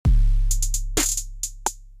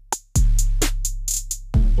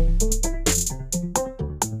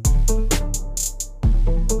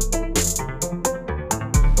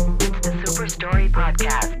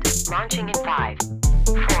podcast. Launching in 5,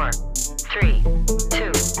 4, 3,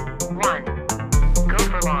 2, 1. Go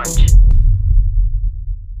for launch.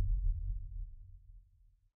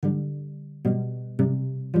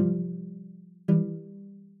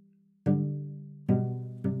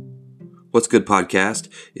 What's good, podcast?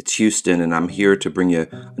 It's Houston, and I'm here to bring you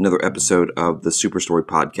another episode of the Superstory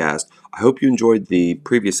podcast. I hope you enjoyed the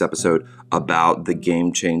previous episode about the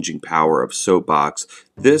game-changing power of Soapbox.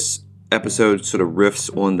 This episode sort of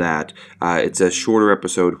riffs on that. It's a shorter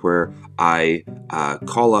episode where I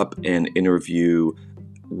call up and interview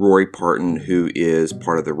Rory Partin, who is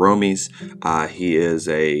part of the ROAMies. He is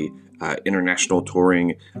a international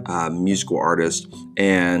touring musical artist,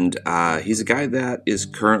 and he's a guy that is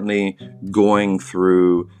currently going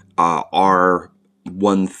through our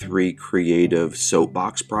 1-3 creative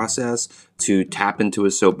soapbox process to tap into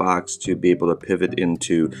a soapbox to be able to pivot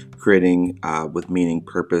into creating with meaning,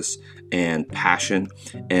 purpose, and passion.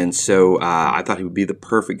 And so I thought he would be the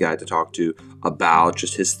perfect guy to talk to about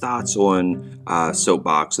just his thoughts on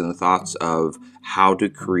soapbox and the thoughts of how to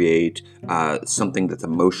create something that's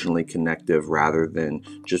emotionally connective rather than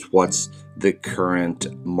just what's the current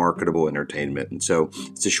marketable entertainment. And so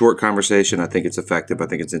it's a short conversation. I think it's effective. I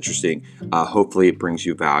think it's interesting. Hopefully it brings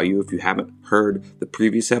you value. If you haven't heard the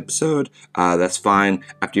previous episode, that's fine.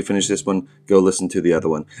 After you finish this one, go listen to the other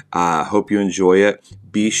one. Hope you enjoy it.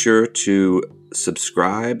 Be sure to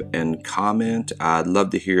subscribe and comment. I'd love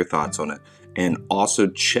to hear your thoughts on it. And also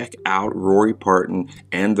check out Rory Partin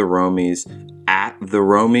and the ROAMies. At the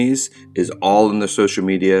ROAMies is all in the social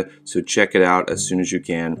media, so check it out as soon as you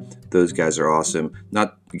can. Those guys are awesome.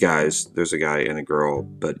 Not guys, there's a guy and a girl,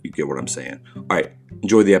 but you get what I'm saying. All right,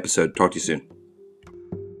 enjoy the episode. Talk to you soon.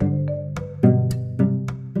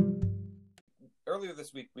 Earlier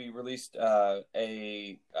this week, we released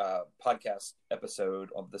a podcast episode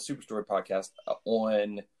of the Superstory podcast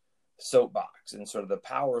on Soapbox and sort of the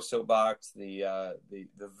power of Soapbox, the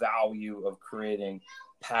value of creating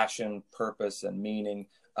passion, purpose, and meaning,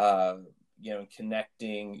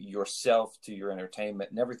 connecting yourself to your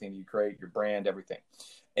entertainment and everything you create, your brand, everything.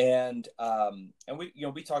 And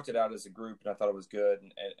we talked it out as a group, and I thought it was good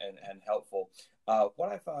and helpful.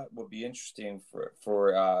 What I thought would be interesting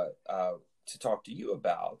for to talk to you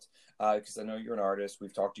about, because I know you're an artist.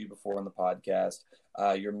 We've talked to you before on the podcast.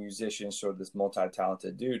 You're a musician, sort of this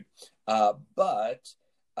multi-talented dude. But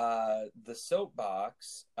the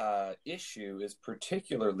soapbox issue is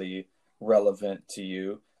particularly relevant to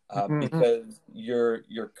you because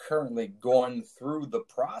you're currently going through the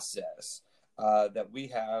process that we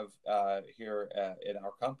have here in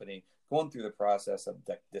our company, going through the process of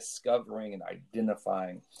discovering and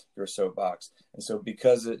identifying your soapbox. And so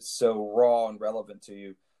because it's so raw and relevant to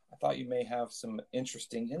you, I thought you may have some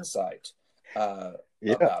interesting insight about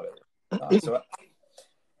it. So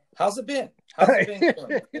how's it been?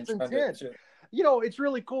 It's intense. It's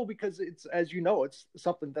really cool because it's, as you know, it's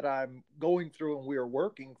something that I'm going through and we are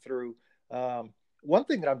working through. One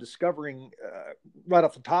thing that I'm discovering right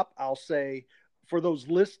off the top, I'll say for those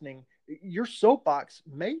listening, your soapbox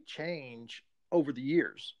may change over the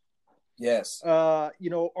years. Yes.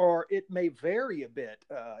 Or it may vary a bit.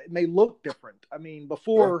 It may look different. I mean,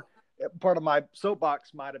 before part of my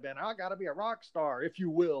soapbox might have been, I got to be a rock star, if you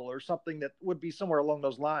will, or something that would be somewhere along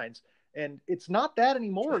those lines. And it's not that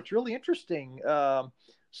anymore. It's really interesting.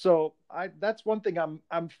 So that's one thing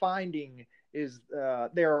I'm finding is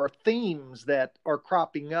there are themes that are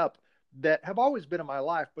cropping up that have always been in my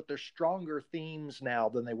life, but they're stronger themes now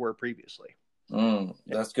than they were previously.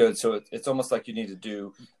 That's good. So it's almost like you need to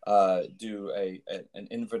do an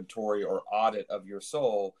inventory or audit of your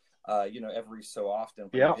soul, every so often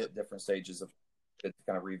when you hit different stages of it, to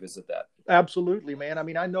kind of revisit that. Absolutely, man. I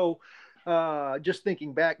mean, I know, just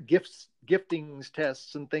thinking back, giftings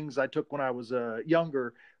tests and things I took when I was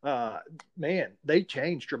younger, man, they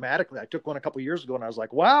changed dramatically. I took one a couple of years ago and I was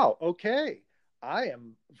like, wow, okay, I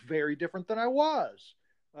am very different than I was.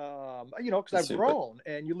 Because I've grown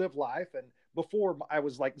and you live life. And before I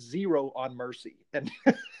was like 0 on mercy. And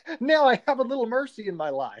now I have a little mercy in my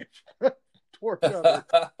life towards others.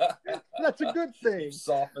 That's a good thing.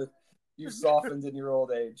 You softened in your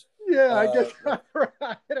old age. Yeah, I guess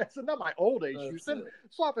right. It's not my old age. You said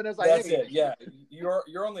soften as I age. That's it. Yeah,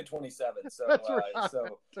 you're only 27, so that's right.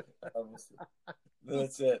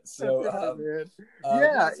 That's it. So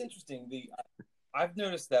it's interesting. I've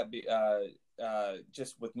noticed that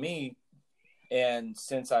just with me, and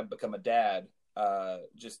since I've become a dad,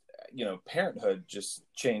 parenthood just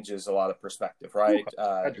changes a lot of perspective, right?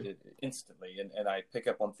 Instantly, and I pick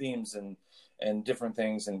up on themes and different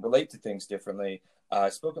things and relate to things differently. I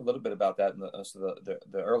spoke a little bit about that in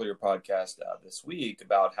the earlier podcast this week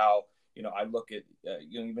about how, I look at,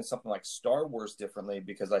 even something like Star Wars differently,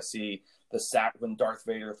 because I see when Darth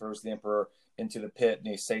Vader throws the Emperor into the pit and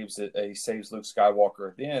he saves Luke Skywalker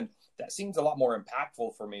at the end. That seems a lot more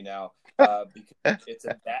impactful for me now, because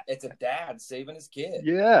it's a dad saving his kid.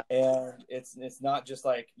 Yeah. And it's not just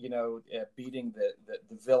like, beating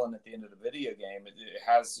the villain at the end of the video game. It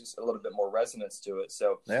has just a little bit more resonance to it.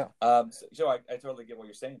 So, yeah. So I totally get what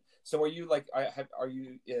you're saying. So are you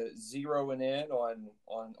zeroing in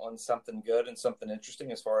on something good and something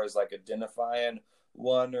interesting as far as like identifying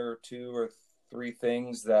one or two or three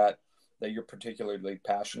things that you're particularly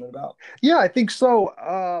passionate about? Yeah, I think so.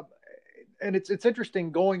 And it's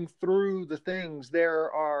interesting going through the things.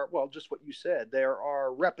 There are, well, just what you said, there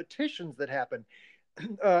are repetitions that happen,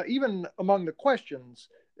 even among the questions.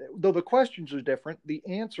 Though the questions are different, the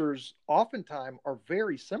answers oftentimes are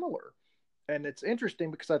very similar. And it's interesting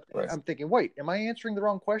because I'm thinking, wait, am I answering the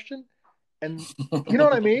wrong question? And you know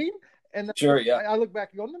what I mean? And sure, yeah. I look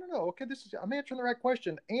back and go, no, okay, I'm answering the right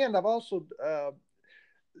question. And I've also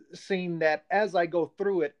seen that as I go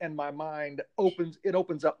through it and my mind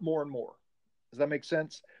opens up more and more. Does that make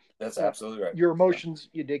sense? That's absolutely right. Your emotions,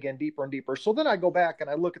 you dig in deeper and deeper. So then I go back and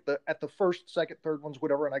I look at the first, second, third ones,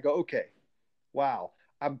 whatever, and I go, okay, wow,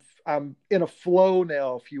 I'm in a flow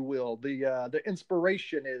now, if you will. The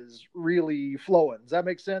inspiration is really flowing. Does that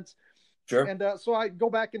make sense? Sure. And so I go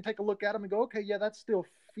back and take a look at them and go, okay, yeah, that still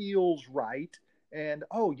feels right. And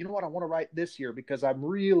you know what? I want to write this here because I'm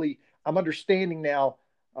understanding now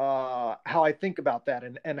how I think about that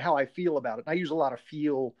and how I feel about it. And I use a lot of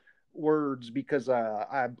feel words because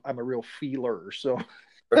I'm a real feeler. So,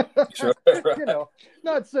 sure, right.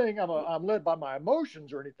 Not saying I'm led by my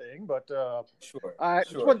emotions or anything, but sure.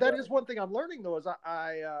 That is one thing I'm learning though, is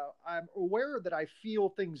I'm aware that I feel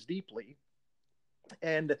things deeply.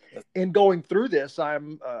 And in going through this,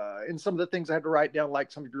 I'm in some of the things I had to write down, like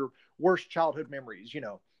some of your worst childhood memories,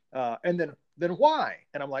 and then why?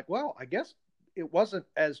 And I'm like, well, I guess it wasn't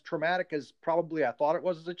as traumatic as probably I thought it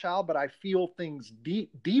was as a child, but I feel things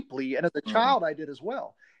deeply. And as a child, I did as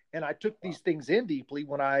well. And I took these things in deeply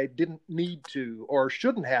when I didn't need to or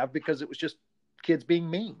shouldn't have, because it was just kids being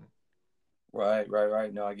mean. Right.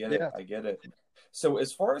 No, I get it. So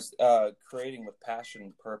as far as creating with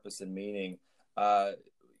passion, purpose, and meaning,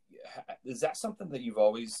 is that something that you've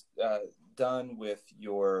always done with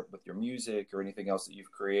your music or anything else that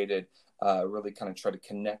you've created? Really kind of try to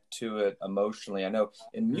connect to it emotionally. I know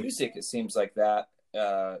in music it seems like that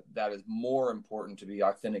is more important, to be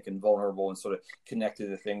authentic and vulnerable and sort of connect to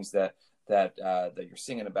the things that you're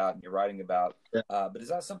singing about and you're writing about. Yeah. But is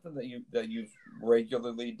that something that you've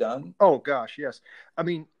regularly done? Oh gosh, yes. I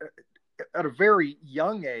mean, at a very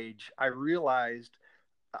young age, I realized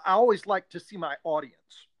I always liked to see my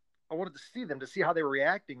audience. I wanted to see them, to see how they were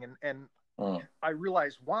reacting. And I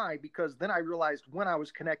realized why, because then I realized when I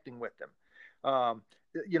was connecting with them.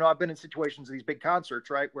 I've been in situations of these big concerts,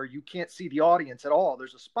 right, where you can't see the audience at all.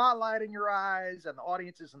 There's a spotlight in your eyes and the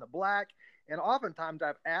audience is in the black. And oftentimes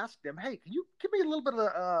I've asked them, hey, can you give me a little bit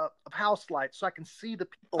of house light so I can see the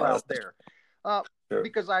people out there? Sure.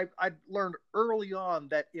 Because I learned early on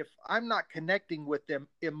that if I'm not connecting with them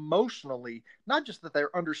emotionally, not just that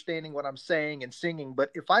they're understanding what I'm saying and singing, but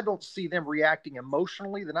if I don't see them reacting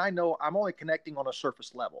emotionally, then I know I'm only connecting on a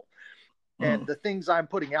surface level. And the things I'm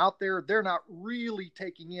putting out there, they're not really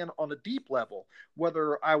taking in on a deep level,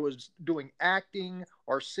 whether I was doing acting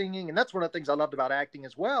or singing. And that's one of the things I loved about acting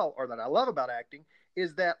as well, or that I love about acting,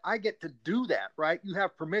 is that I get to do that, right? You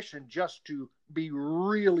have permission just to be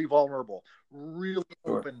really vulnerable, really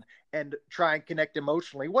open, and try and connect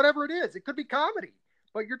emotionally, whatever it is. It could be comedy,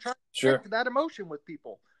 but you're trying to connect that emotion with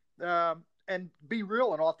people and be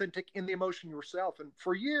real and authentic in the emotion yourself. And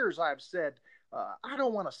for years I've said, I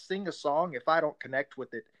don't want to sing a song if I don't connect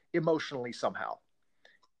with it emotionally somehow.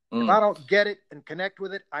 If I don't get it and connect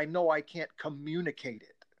with it, I know I can't communicate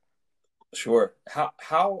it. Sure.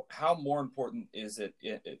 How more important is it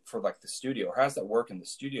for like the studio, or how does that work in the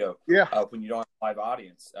studio? Yeah. When you don't have a live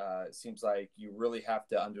audience, it seems like you really have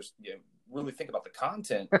to really think about the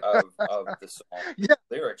content of the song,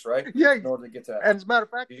 lyrics, right? Yeah. In order to get to that. And as a matter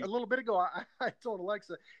of fact, a little bit ago, I told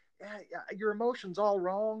Alexa, your emotion's all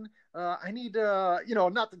wrong. I need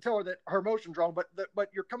not to tell her that her emotion's wrong, but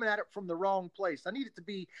you're coming at it from the wrong place. I need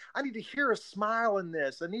to hear a smile in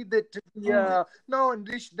this. I need that to be, no. And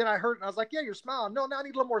then I heard it and I was like, yeah, you're smiling. No, now I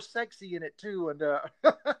need a little more sexy in it too. And,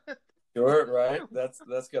 sure. Right.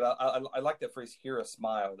 That's good. I like that phrase, hear a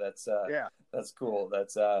smile. That's cool.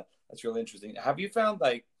 That's really interesting. Have you found,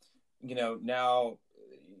 like, now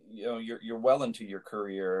you're well into your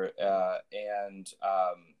career, and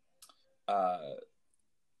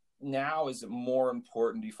now is it more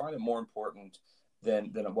important? Do you find it more important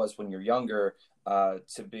than it was when you're younger,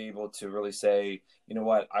 to be able to really say, you know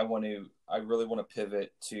what, I really want to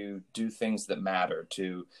pivot to do things that matter,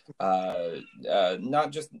 to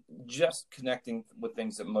not just connecting with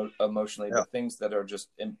things emotionally, Yeah. but things that are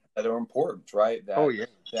that are important, right? That, Oh yeah.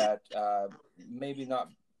 that maybe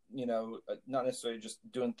not, not necessarily just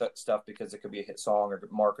doing stuff because it could be a hit song or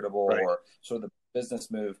marketable, Right. or sort of the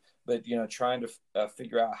business move, but trying to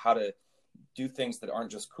figure out how to do things that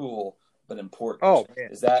aren't just cool but important. Oh man.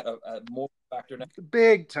 Is that a more factor now?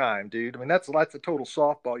 Big time, dude. I mean, that's a total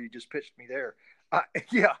softball you just pitched me there.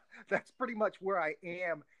 Yeah, that's pretty much where I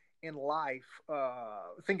am in life.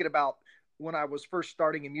 Thinking about when I was first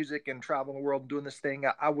starting in music and traveling the world and doing this thing,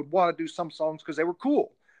 I would want to do some songs because they were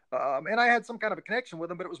cool. And I had some kind of a connection with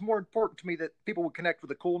them, but it was more important to me that people would connect with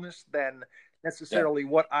the coolness than necessarily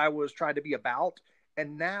what I was trying to be about.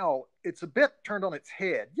 And now it's a bit turned on its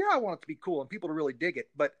head. Yeah, I want it to be cool and people to really dig it,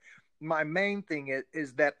 but my main thing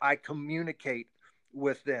is that I communicate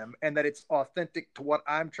with them and that it's authentic to what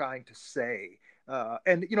I'm trying to say.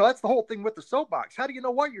 And that's the whole thing with the soapbox. How do you know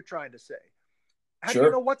what you're trying to say? How do you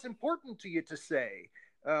know what's important to you to say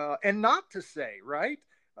and not to say, right?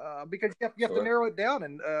 Because you have to narrow it down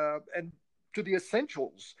and to the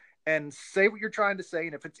essentials and say what you're trying to say.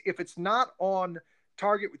 And if it's not on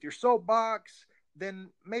target with your soapbox, then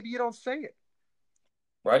maybe you don't say it.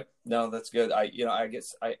 Right. No, that's good. I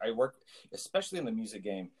guess I work, especially in the music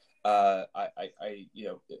game. I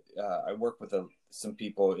work with some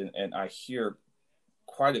people and I hear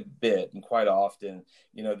quite a bit and quite often,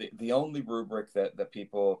 the only rubric that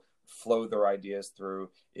people flow their ideas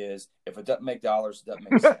through is, if it doesn't make dollars, it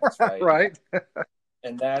doesn't make sense. Right. Right.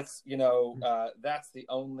 And that's, that's the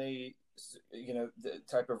only, the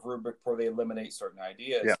type of rubric where they eliminate certain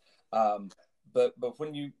ideas. Yeah. But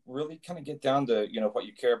when you really kind of get down to, what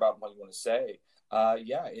you care about and what you want to say,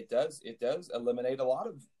 it does eliminate a lot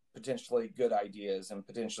of potentially good ideas and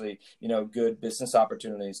potentially, good business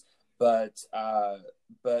opportunities. But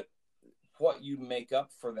what you make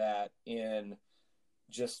up for that in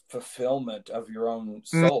just fulfillment of your own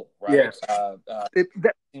soul, right? Yes.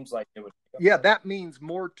 That seems like it would. Yeah, that means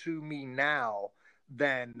more to me now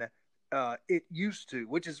than it used to,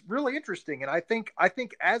 which is really interesting. And I think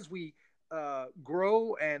as we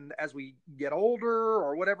grow and as we get older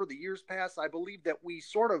or whatever the years pass, I believe that we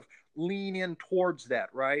sort of lean in towards that,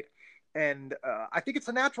 right? And I think it's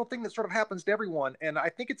a natural thing that sort of happens to everyone. And I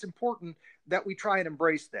think it's important that we try and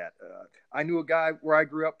embrace that. I knew a guy where I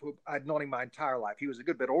grew up who I'd known him my entire life. He was a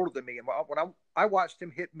good bit older than me. And when I watched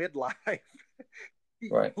him hit midlife, he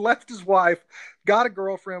left his wife, got a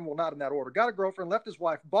girlfriend. Well, not in that order. Got a girlfriend, left his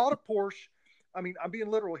wife, bought a Porsche. I mean, I'm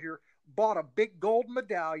being literal here. Bought a big gold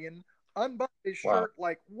medallion, unbuttoned his shirt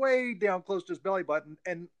like way down close to his belly button,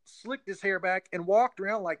 and slicked his hair back and walked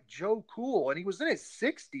around like Joe Cool. And he was in his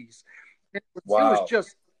 60s. It was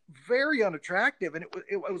just very unattractive. And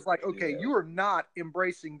it was like, okay, you are not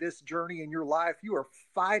embracing this journey in your life. You are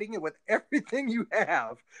fighting it with everything you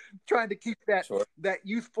have, trying to keep that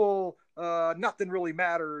youthful, nothing really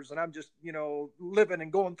matters. And I'm just, living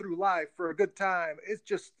and going through life for a good time. It's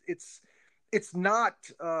just, it's not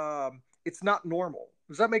normal.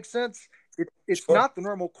 Does that make sense? It's not the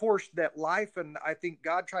normal course that life, and I think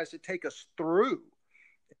God tries to take us through.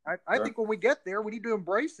 I think when we get there, we need to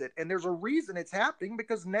embrace it. And there's a reason it's happening,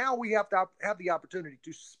 because now we have to have the opportunity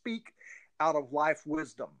to speak out of life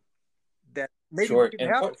wisdom that maybe we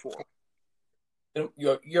didn't have before.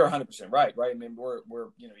 You're 100% right. I mean, we're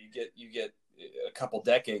you get a couple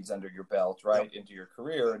decades under your belt, right, into your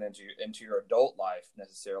career and into your adult life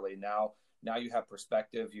necessarily. Now you have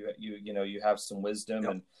perspective. You have some wisdom,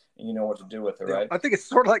 and you know what to do with it, right? I think it's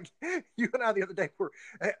sort of like you and I the other day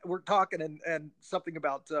we're talking and something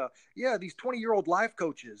about these 20-year-old life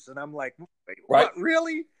coaches, and I'm like, what,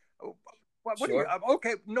 really? What do you?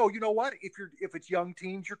 Okay, no, you know what? If it's young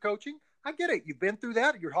teens you're coaching, I get it. You've been through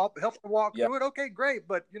that. You're helping walk through it. Okay, great.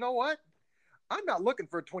 But you know what? I'm not looking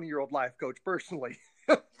for a 20-year-old life coach personally.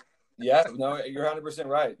 Yeah, no, you're 100%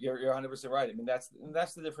 right. You're 100% right. I mean, that's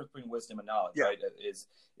the difference between wisdom and knowledge, right? Is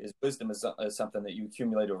wisdom is something that you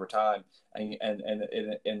accumulate over time,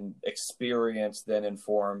 and experience then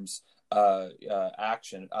informs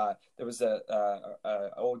action. There was a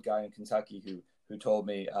old guy in Kentucky who told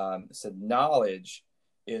me, said, knowledge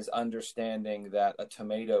is understanding that a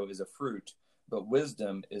tomato is a fruit, but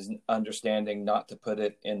wisdom is understanding not to put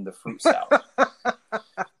it in the fruit salad.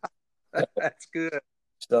 That's good.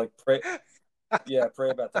 So Yeah, pray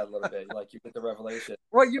about that a little bit. Like you get the revelation,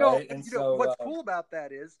 Well, right? And so, what's cool about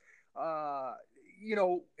that is,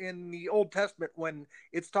 in the Old Testament, when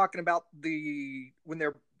it's talking about when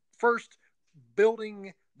they're first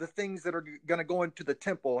building the things that are going to go into the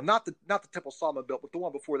temple, and not the temple Solomon built, but the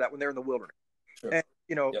one before that when they're in the wilderness. sure. And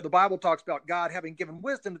Yep. the Bible talks about God having given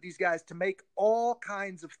wisdom to these guys to make all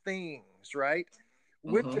kinds of things, right?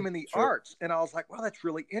 Wisdom in the Sure. arts. And I was like, well, that's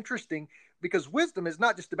really interesting, because wisdom is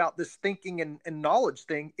not just about this thinking and knowledge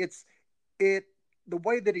thing. The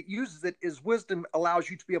way that it uses it is wisdom allows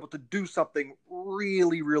you to be able to do something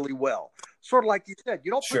really, really well. Sort of like you said,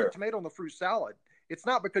 you don't put Sure. a tomato in the fruit salad. It's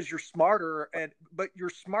not because you're smarter, but your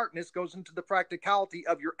smartness goes into the practicality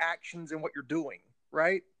of your actions and what you're doing,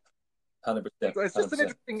 right? 100%. It's just an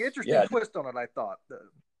 100%. interesting twist on it, I thought.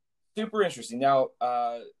 Super interesting. Now,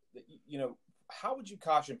 how would you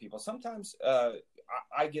caution people? Sometimes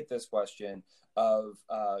I get this question of,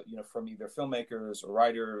 from either filmmakers or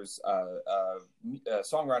writers,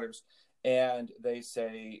 songwriters, and they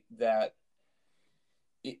say that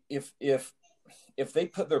if they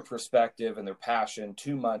put their perspective and their passion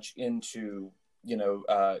too much into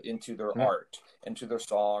their art, into their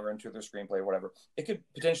song or into their screenplay or whatever, it could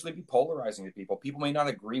potentially be polarizing to people. People may not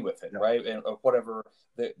agree with it, right? And whatever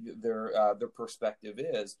their perspective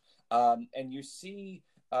is. And you see,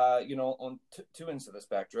 on two ends of the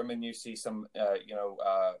spectrum, and you see some,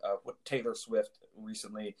 what Taylor Swift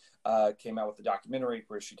recently came out with the documentary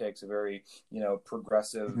where she takes a very,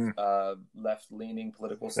 progressive, left-leaning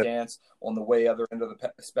political stance. On the way other end of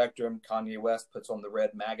the spectrum, Kanye West puts on the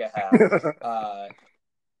red MAGA hat.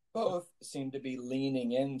 Both seem to be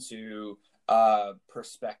leaning into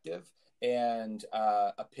perspective and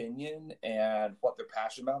opinion and what they're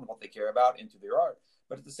passionate about and what they care about into their art.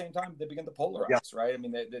 But at the same time, they begin to polarize, right? I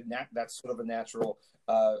mean, that's sort of a natural,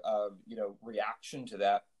 reaction to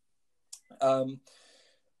that.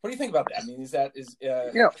 What do you think about that? I mean,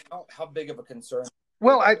 how big of a concern?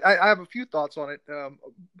 Well, I have a few thoughts on it.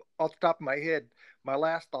 Off the top of my head, my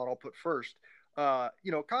last thought I'll put first. Conway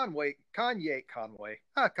 20. Conway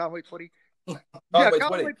Conway 20. 20. You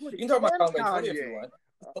can talk about Conway 20 if you want.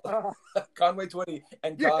 Conway 20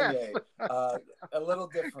 and Kanye, a little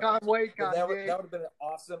different. Kanye. That would have been an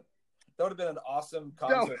awesome. That would have been an awesome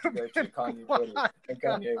concert to go to. Kanye 20 and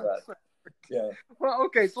Kanye West. Yeah. Well,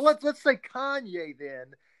 okay, so let's say Kanye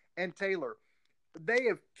then and Taylor, they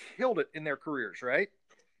have killed it in their careers, right?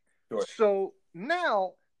 Sure. So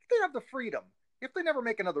now they have the freedom. If they never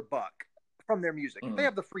make another buck from their music, they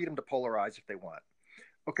have the freedom to polarize if they want.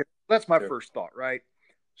 Okay, that's my first thought, right?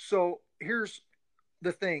 So here's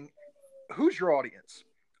the thing. Who's your audience?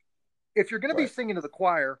 If you're going to be singing to the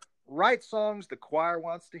choir, write songs the choir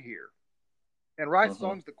wants to hear. And write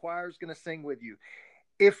songs the choir is going to sing with you.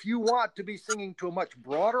 If you want to be singing to a much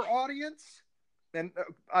broader audience, then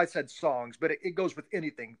I said songs, but it goes with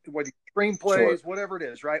anything, whether screenplays, whatever it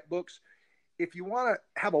is, right? Books. If you want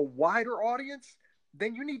to have a wider audience,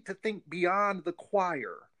 then you need to think beyond the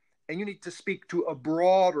choir and you need to speak to a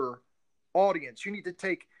broader audience. You need to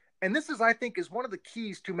take, and this is, I think, is one of the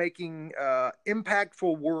keys to making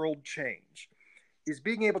impactful world change, is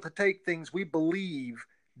being able to take things we believe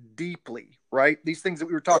deeply, right? These things that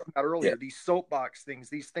we were talking about earlier, these soapbox things,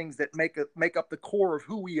 these things that make up the core of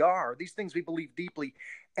who we are, these things we believe deeply,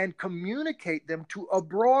 and communicate them to a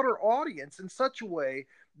broader audience in such a way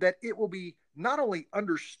that it will be not only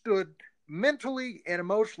understood mentally and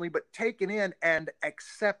emotionally, but taken in and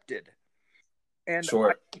accepted. And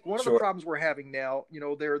I think one of the problems we're having now,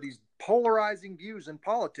 there are these polarizing views in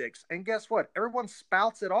politics, and guess what? Everyone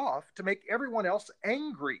spouts it off to make everyone else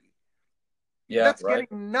angry. Yeah, that's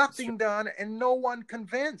getting nothing done and no one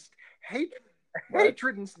convinced.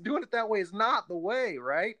 Hatred and doing it that way is not the way,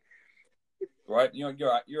 right? Right. You're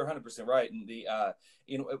 100% right. And the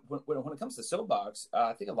when it comes to soapbox,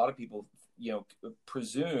 I think a lot of people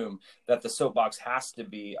presume that the soapbox has to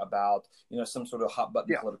be about some sort of hot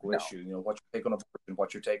button political issue. What's your take on abortion?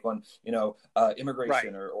 What's your take on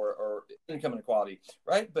immigration or income inequality?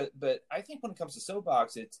 Right. But I think when it comes to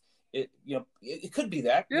soapbox, it could be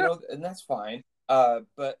that and that's fine.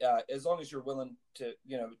 But as long as you're willing to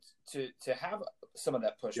to have some of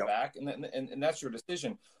that pushback, and that's your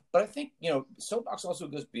decision. But I think soapbox also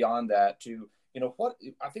goes beyond that to what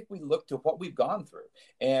I think we look to what we've gone through,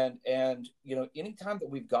 and anytime that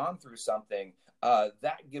we've gone through something,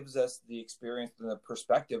 that gives us the experience and the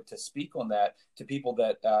perspective to speak on that to people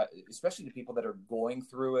that, especially to people that are going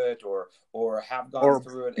through it or have gone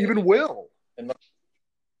through it, even will.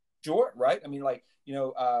 Sure, right. I mean, like,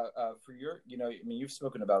 for your, I mean, you've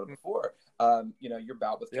spoken about it before. Your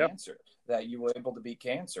bout with Yep. cancer, that you were able to beat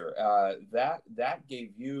cancer. That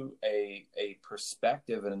gave you a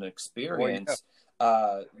perspective and an experience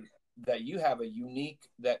that you have a unique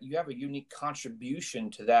contribution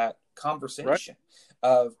to that conversation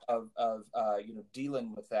of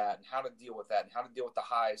dealing with that, and how to deal with that, and how to deal with the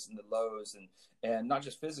highs and the lows, and not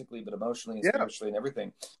just physically but emotionally and spiritually and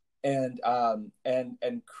everything. And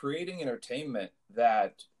creating entertainment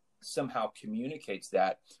that somehow communicates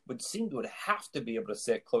that would have to be able to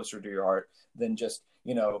sit closer to your heart than just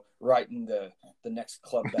writing the next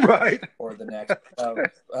club banger or the next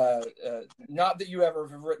not that you ever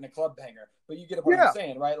have written a club banger, but you get what I'm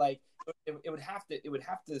saying, right? Like it would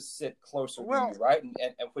have to sit closer to you, right? And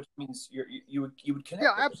which means you would connect.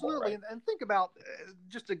 Yeah, absolutely. More, right? And think about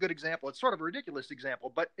just a good example. It's sort of a ridiculous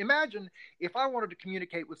example, but imagine if I wanted to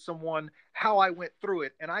communicate with someone how I went through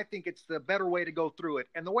it, and I think it's the better way to go through it.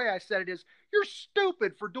 And the way I said it is, you're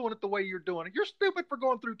stupid for doing it the way you're doing it. You're stupid for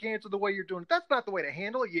going through cancer the way you're doing it. That's not the way to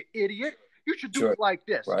handle it, you idiot. You should do it like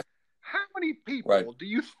this. Right. How many people do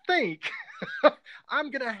you think I'm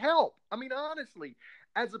going to help? I mean, honestly,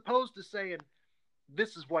 as opposed to saying,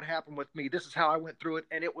 this is what happened with me. This is how I went through it.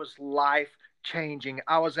 And it was life changing.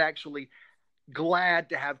 I was actually glad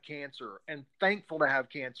to have cancer and thankful to have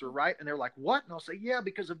cancer. Right. And they're like, what? And I'll say, yeah,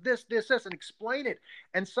 because of this, and explain it.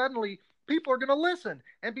 And suddenly people are going to listen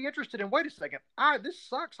and be interested in, wait a second. This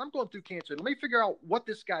sucks. I'm going through cancer. Let me figure out what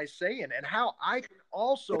this guy's saying and how I can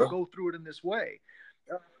also go through it in this way.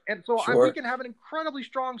 And so we can have an incredibly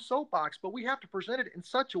strong soapbox, but we have to present it in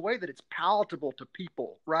such a way that it's palatable to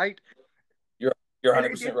people, right? You're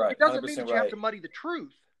 100% right. It doesn't mean that you have to muddy the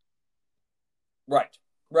truth. Right.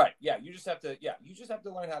 Yeah, you just have to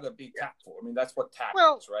learn how to be tactful. I mean, that's what tact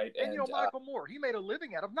is, right? And Michael Moore, he made a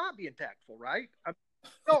living out of not being tactful, right? I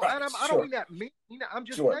don't mean that mean. I'm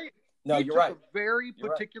just saying. No, you're right. A very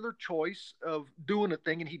particular choice of doing a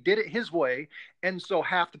thing, and he did it his way, and so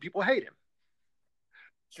half the people hate him.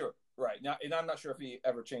 Sure. Right. Now, and I'm not sure if he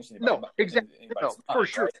ever changed anything. No, exactly. No, for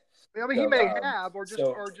sure. Right? I mean, he may have, or just,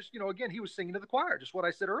 again, he was singing to the choir, just what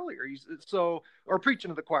I said earlier. Or preaching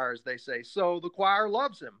to the choir, as they say. So the choir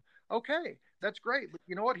loves him. Okay, that's great. But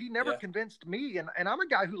you know what? He never convinced me, and I'm a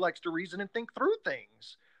guy who likes to reason and think through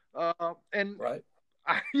things.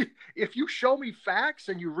 If you show me facts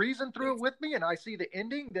and you reason through it with me, and I see the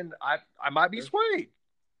ending, then I might be swayed.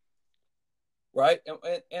 Right.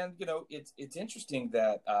 And it's interesting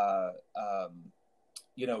that,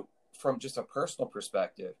 from just a personal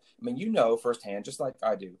perspective, I mean, firsthand, just like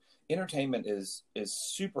I do, entertainment is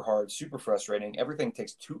super hard, super frustrating. Everything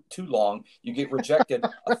takes too long. You get rejected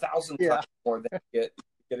 1,000 times more than you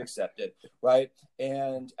get accepted. Right.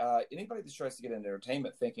 And anybody that tries to get into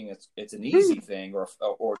entertainment thinking it's an easy thing or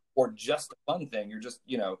just a fun thing, you're just,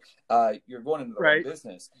 you're going into the wrong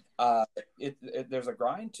business. There's a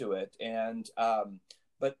grind to it. And,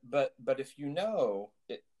 but if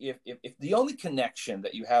if the only connection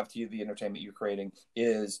that you have to the entertainment you're creating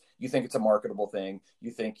is you think it's a marketable thing,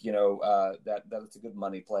 you think, that it's a good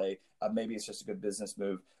money play, maybe it's just a good business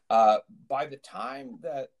move. By the time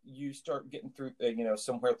that you start getting through,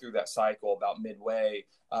 somewhere through that cycle about midway,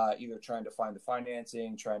 either trying to find the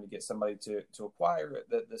financing, trying to get somebody to acquire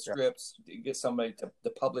the scripts, get somebody to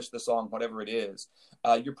publish the song, whatever it is,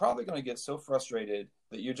 you're probably going to get so frustrated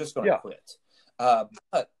that you're just going to quit.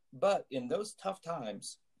 But in those tough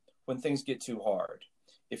times, when things get too hard,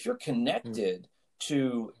 if you're connected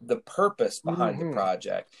to the purpose behind the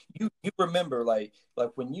project, you remember like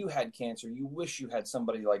when you had cancer, you wish you had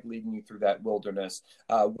somebody like leading you through that wilderness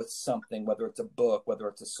with something, whether it's a book, whether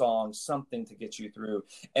it's a song, something to get you through,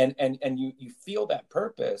 and you feel that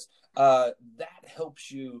purpose. That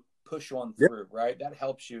helps you push on through, right? That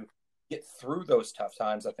helps you get through those tough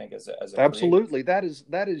times. I think as a absolutely creator.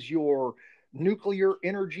 That is your nuclear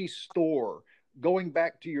energy store, going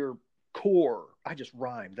back to your core. I just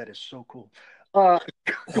rhymed. That is so cool.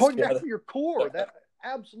 Going back to your core. That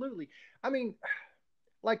absolutely. I mean,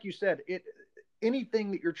 like you said,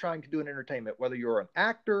 anything that you're trying to do in entertainment, whether you're an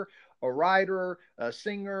actor, a writer, a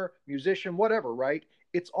singer, musician, whatever, right?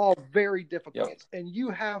 It's all very difficult. And you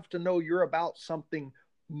have to know you're about something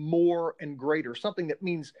more and greater, something that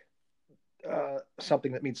means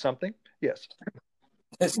something. Yes.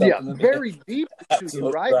 Very deep to you,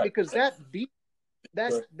 right? Because that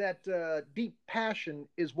deep passion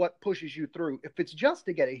is what pushes you through. If it's just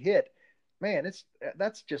to get a hit, man,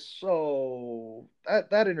 that's just so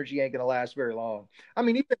that energy ain't gonna last very long. I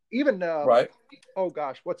mean, even right. Oh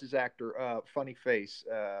gosh, what's his actor? Funny face,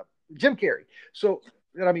 Jim Carrey. So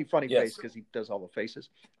I mean, funny face because he does all the faces.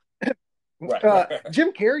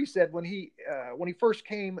 Jim Carrey said when he first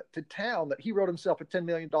came to town that he wrote himself a $10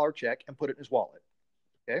 million check and put it in his wallet.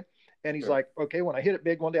 Okay. And he's like, okay, when I hit it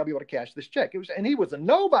big one day, I'll be able to cash this check. And he was a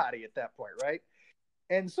nobody at that point, right?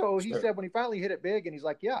 And so he said when he finally hit it big and he's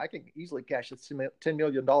like, yeah, I can easily cash this $10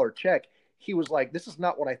 million check. He was like, this is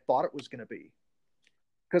not what I thought it was going to be.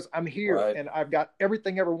 Because I'm here and I've got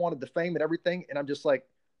everything I ever wanted, the fame and everything. And I'm just like,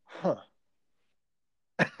 huh.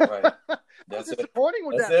 Right. That's disappointing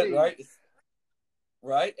with that. Right.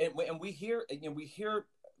 Right. And we hear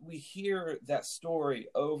that story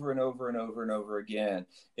over and over and over and over again.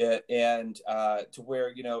 And to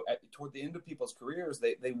where, toward the end of people's careers,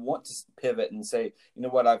 they want to pivot and say, you know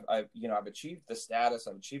what, I've achieved the status,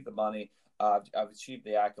 I've achieved the money, I've achieved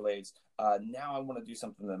the accolades. Now I want to do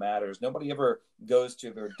something that matters. Nobody ever goes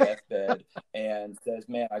to their deathbed and says,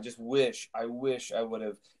 man, I wish I would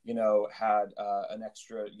have, had an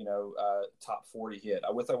extra, top 40 hit.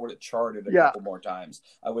 I wish I would have charted a couple more times.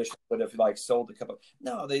 I wish I would have sold a couple.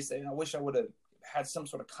 No, they say, I wish I would have had some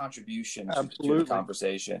sort of contribution to the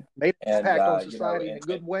conversation. Made an impact on society in a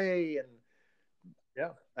good way. And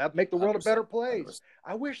that'd make the world 100%, a better place. 100%.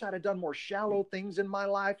 I wish I'd have done more shallow things in my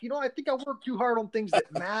life. I think I worked too hard on things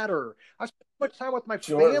that matter. I spent too much time with my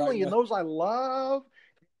family and those I love.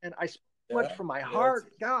 And I spent too much from my heart.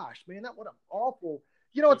 Gosh, man, what an awful,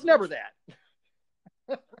 it's never that.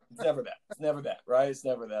 It's never that, right? It's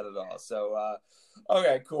never that at all. So,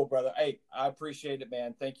 okay, cool, brother. Hey, I appreciate it,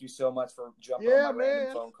 man. Thank you so much for jumping on my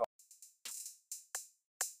random phone call.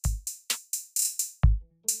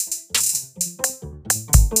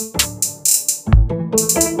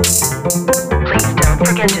 Please don't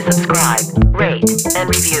forget to subscribe, rate, and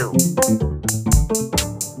review.